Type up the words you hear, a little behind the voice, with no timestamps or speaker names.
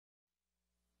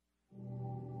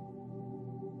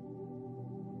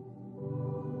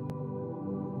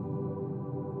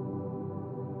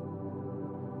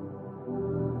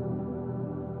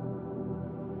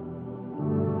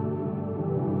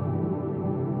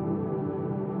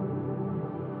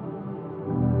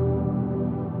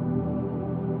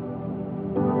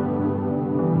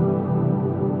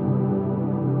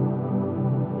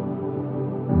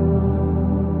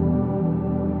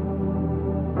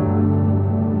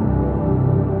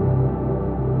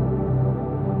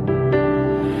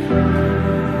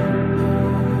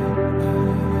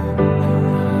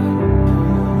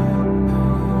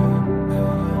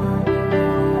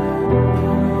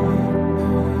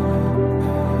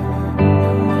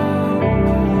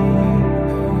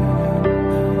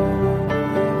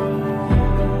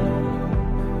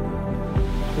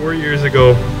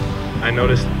ago, I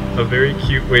noticed a very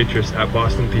cute waitress at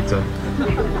Boston Pizza.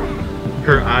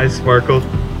 Her eyes sparkled,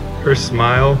 her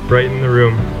smile brightened the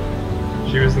room.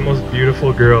 She was the most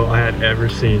beautiful girl I had ever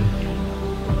seen.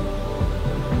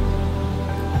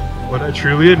 What I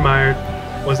truly admired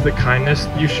was the kindness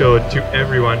you showed to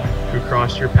everyone who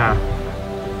crossed your path,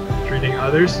 treating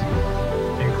others,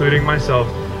 including myself,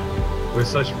 with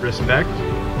such respect,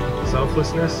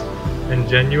 selflessness, and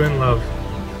genuine love.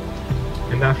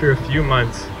 And after a few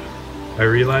months, I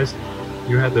realized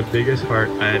you had the biggest heart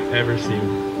I had ever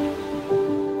seen.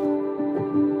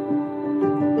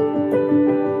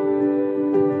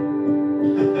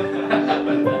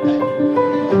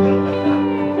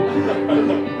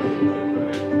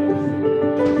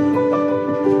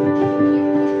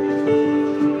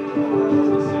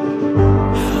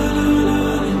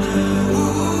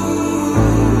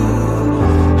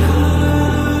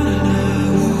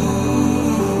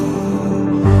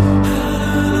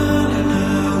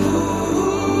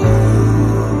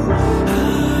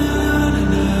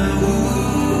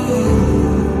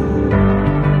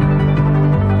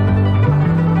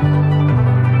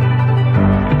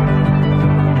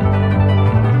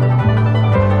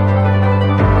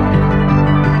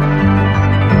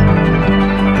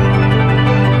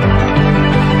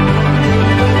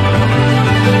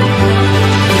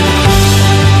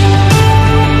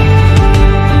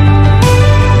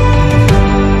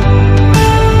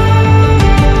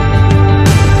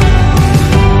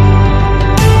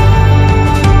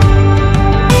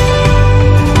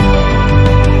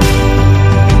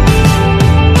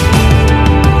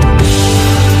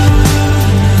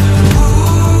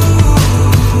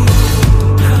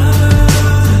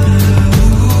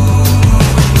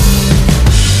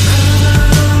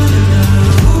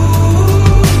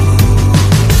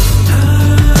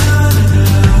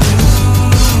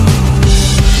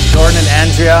 Jordan and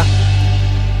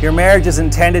Andrea, your marriage is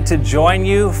intended to join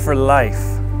you for life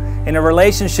in a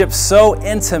relationship so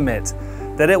intimate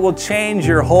that it will change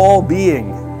your whole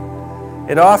being.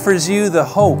 It offers you the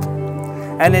hope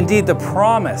and indeed the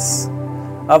promise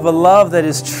of a love that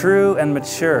is true and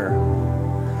mature.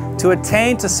 To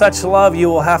attain to such love, you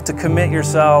will have to commit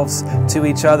yourselves to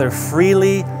each other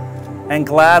freely and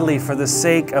gladly for the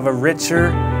sake of a richer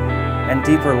and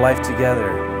deeper life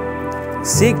together.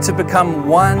 Seek to become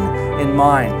one in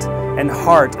mind and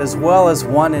heart as well as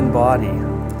one in body.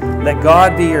 Let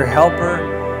God be your helper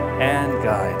and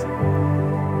guide.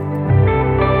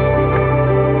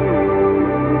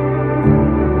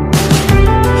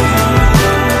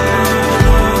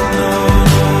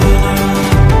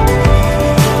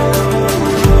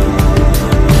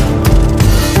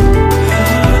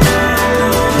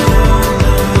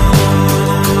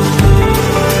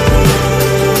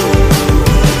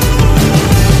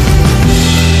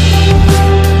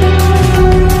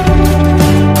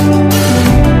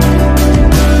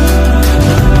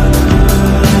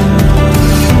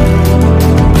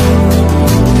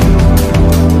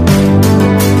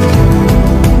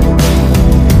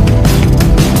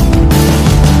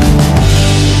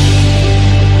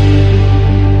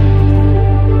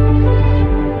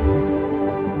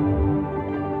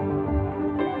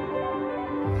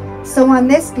 So on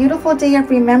this beautiful day of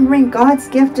remembering God's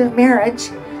gift of marriage,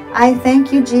 I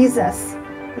thank you, Jesus,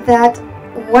 that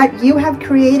what you have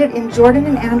created in Jordan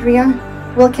and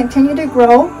Andrea will continue to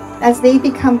grow as they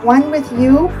become one with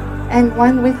you and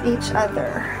one with each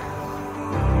other.